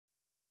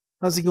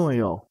How's it going,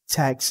 y'all?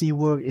 Taxi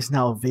work is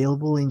now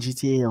available in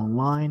GTA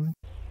Online.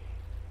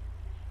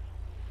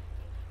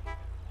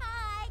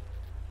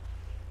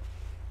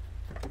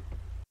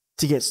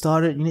 To get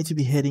started, you need to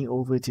be heading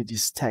over to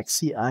this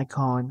taxi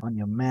icon on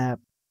your map.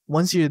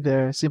 Once you're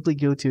there, simply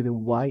go to the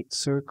white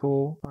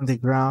circle on the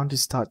ground to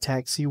start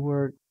taxi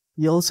work.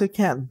 You also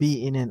can't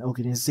be in an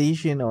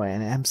organization or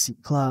an MC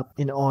club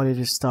in order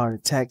to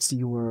start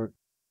taxi work.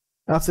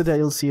 After that,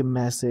 you'll see a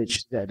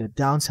message that the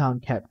downtown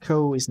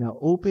Capco is now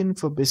open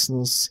for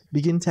business.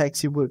 Begin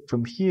taxi work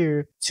from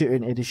here to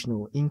earn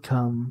additional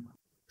income.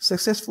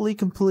 Successfully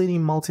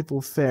completing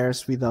multiple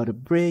fares without a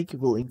break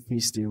will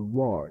increase the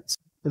rewards.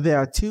 There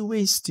are two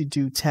ways to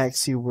do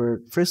taxi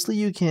work. Firstly,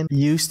 you can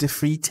use the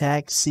free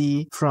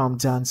taxi from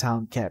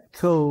downtown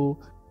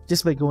Capco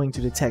just by going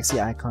to the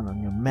taxi icon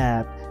on your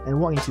map and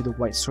walking to the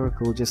white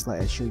circle just like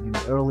I showed you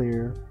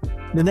earlier.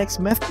 The next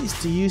method is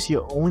to use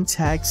your own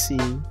taxi,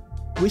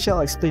 which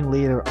I'll explain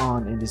later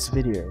on in this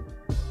video.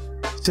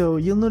 So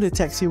you'll know the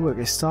taxi work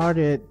is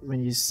started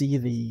when you see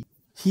the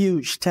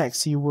huge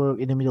taxi work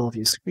in the middle of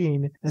your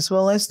screen, as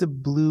well as the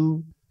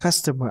blue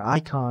customer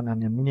icon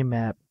on your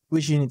minimap,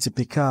 which you need to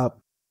pick up.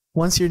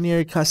 Once you're near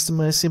a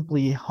customer,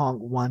 simply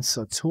honk once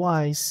or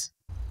twice,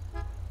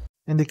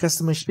 and the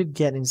customer should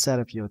get inside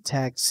of your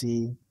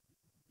taxi.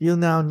 You'll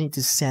now need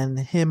to send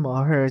him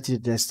or her to the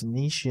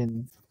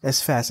destination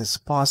as fast as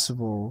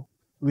possible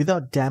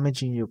without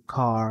damaging your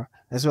car,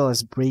 as well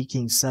as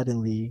braking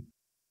suddenly.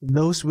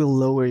 Those will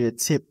lower your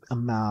tip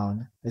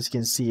amount, as you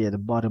can see at the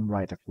bottom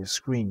right of your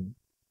screen.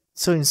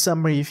 So in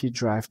summary, if you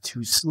drive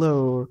too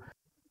slow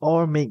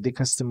or make the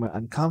customer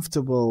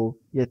uncomfortable,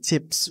 your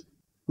tips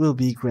will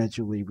be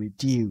gradually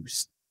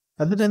reduced.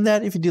 Other than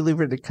that, if you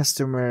deliver the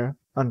customer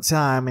on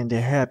time and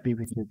they're happy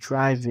with your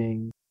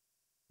driving,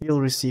 you'll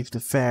receive the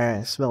fare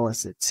as well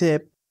as the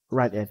tip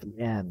right at the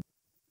end.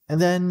 And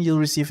then you'll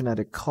receive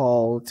another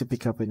call to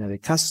pick up another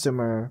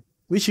customer,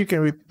 which you can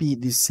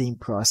repeat the same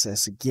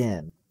process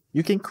again.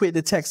 You can quit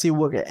the taxi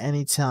work at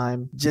any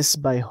time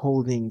just by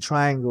holding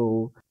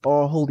triangle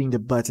or holding the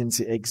button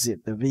to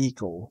exit the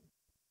vehicle.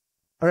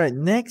 Alright,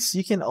 next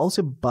you can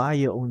also buy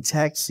your own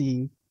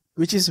taxi,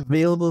 which is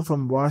available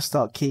from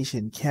Warstock Cash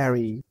and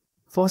Carry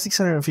for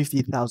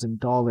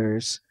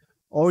 $650,000,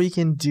 or you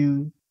can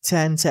do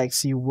 10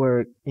 taxi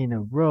work in a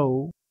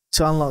row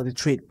to unlock the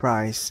trade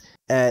price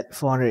at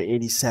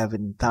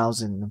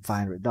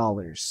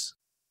 $487,500.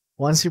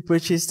 Once you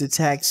purchase the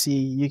taxi,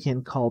 you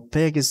can call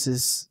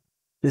Pegasus.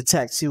 The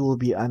taxi will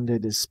be under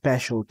the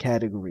special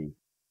category.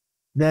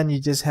 Then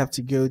you just have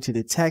to go to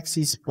the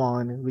taxi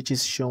spawn, which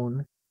is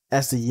shown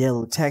as the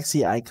yellow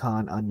taxi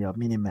icon on your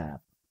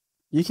minimap.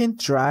 You can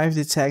drive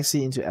the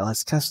taxi into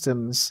LS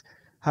Customs.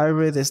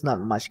 However, there's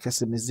not much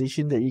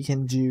customization that you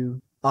can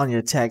do on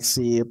your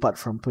taxi apart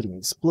from putting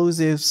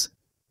explosives.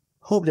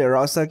 Hope that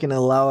Rockstar can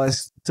allow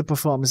us to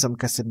perform some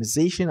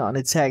customization on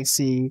the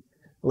taxi,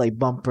 like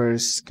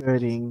bumpers,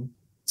 skirting,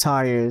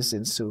 tires,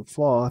 and so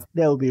forth.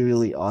 That would be a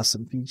really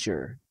awesome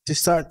feature. To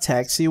start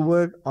taxi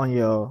work on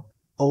your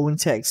own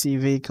taxi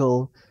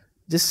vehicle,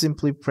 just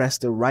simply press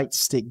the right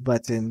stick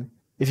button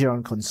if you're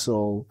on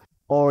console,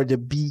 or the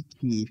B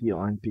key if you're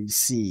on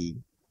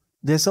PC.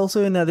 There's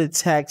also another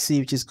taxi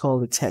which is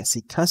called the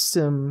Taxi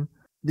Custom.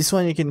 This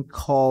one you can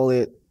call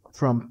it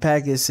from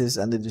Pegasus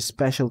under the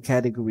special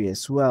category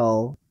as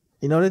well.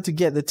 In order to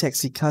get the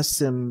Taxi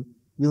Custom,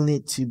 you'll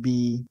need to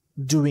be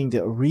doing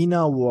the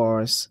Arena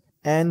Wars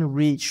and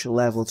reach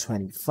level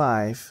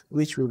 25,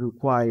 which will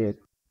require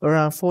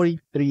around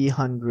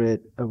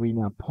 4,300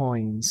 arena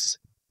points.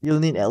 You'll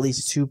need at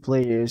least 2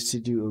 players to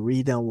do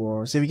Arena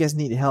Wars. If you guys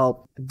need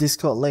help, the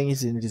Discord link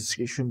is in the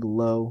description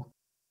below.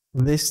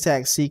 This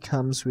taxi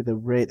comes with a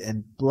red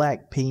and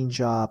black paint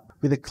job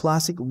with the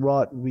classic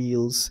rod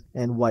wheels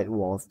and white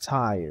wall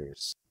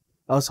tires.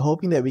 I was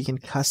hoping that we can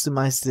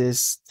customize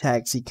this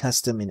taxi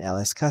custom in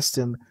LS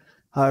Custom,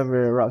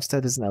 however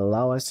Rockstar doesn't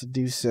allow us to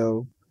do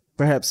so.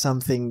 Perhaps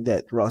something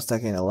that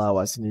Rockstar can allow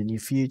us in the near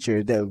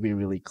future, that would be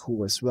really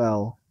cool as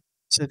well.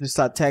 So to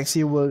start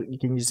taxi work, you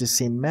can use the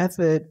same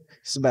method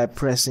just by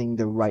pressing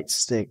the right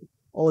stick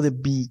or the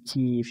B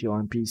key if you're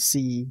on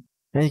PC.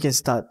 Then you can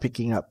start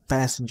picking up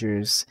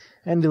passengers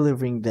and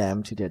delivering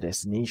them to their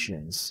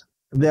destinations.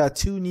 There are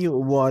 2 new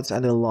awards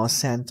under the Los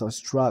Santos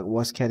Drug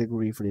Wars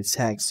category for the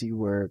taxi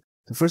work.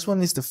 The first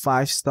one is the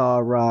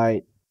 5-star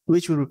ride,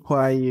 which will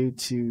require you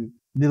to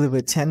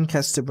deliver 10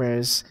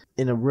 customers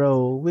in a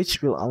row,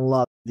 which will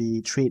unlock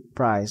the trade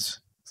price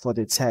for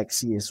the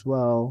taxi as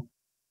well.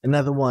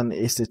 Another one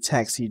is the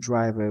taxi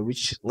driver,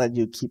 which let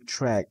you keep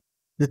track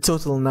the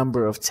total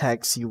number of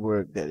taxi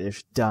work that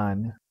you've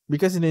done.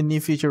 Because in the near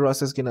future,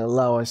 Rockstar is going to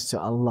allow us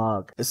to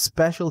unlock a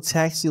special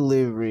taxi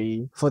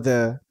livery for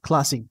the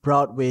classic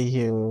Broadway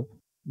here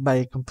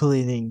by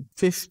completing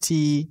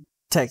 50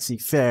 taxi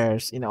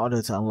fares in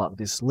order to unlock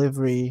this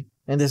livery.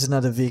 And there's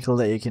another vehicle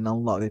that you can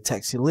unlock the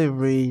taxi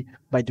livery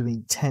by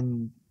doing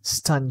 10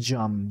 stun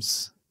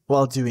jumps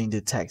while doing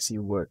the taxi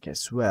work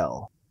as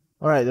well.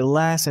 Alright, the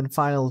last and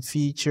final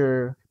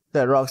feature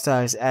that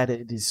Rockstar has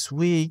added this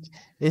week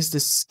is the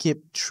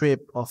skip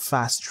trip or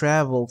fast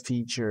travel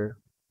feature,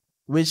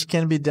 which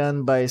can be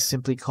done by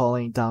simply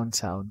calling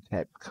downtown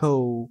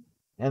co,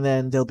 and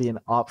then there'll be an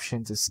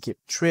option to skip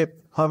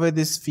trip. However,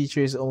 this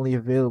feature is only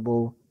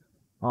available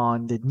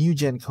on the new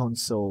gen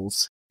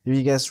consoles. If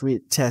you guys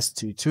read test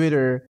to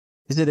Twitter,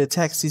 is that the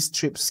taxi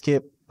trip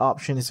skip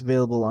option is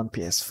available on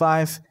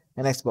PS5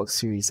 and Xbox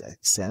Series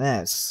X and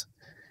S.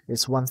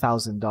 It's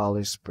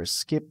 $1,000 per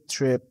skip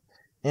trip,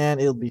 and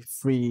it'll be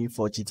free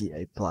for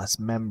GTA Plus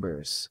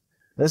members.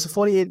 There's a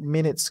 48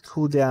 minutes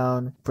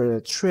cooldown per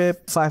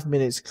trip, 5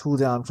 minutes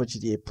cooldown for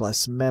GTA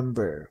Plus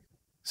member.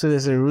 So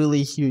there's a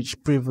really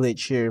huge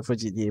privilege here for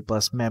GTA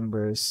Plus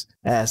members,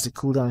 as the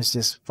cooldown is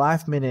just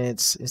 5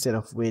 minutes instead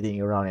of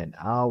waiting around an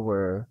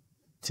hour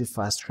to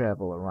fast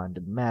travel around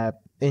the map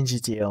in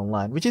GTA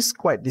Online, which is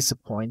quite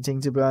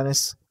disappointing to be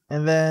honest.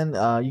 And then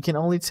you can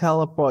only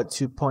teleport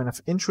to point of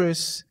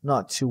interest,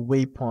 not to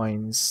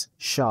waypoints,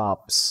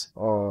 shops,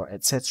 or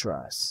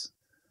etc.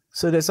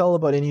 So that's all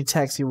about the new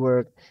taxi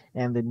work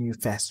and the new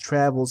fast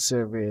travel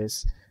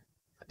service.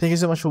 Thank you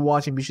so much for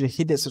watching. Be sure to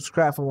hit that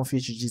subscribe for more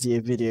future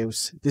GTA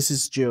videos. This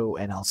is Joe,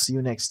 and I'll see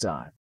you next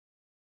time.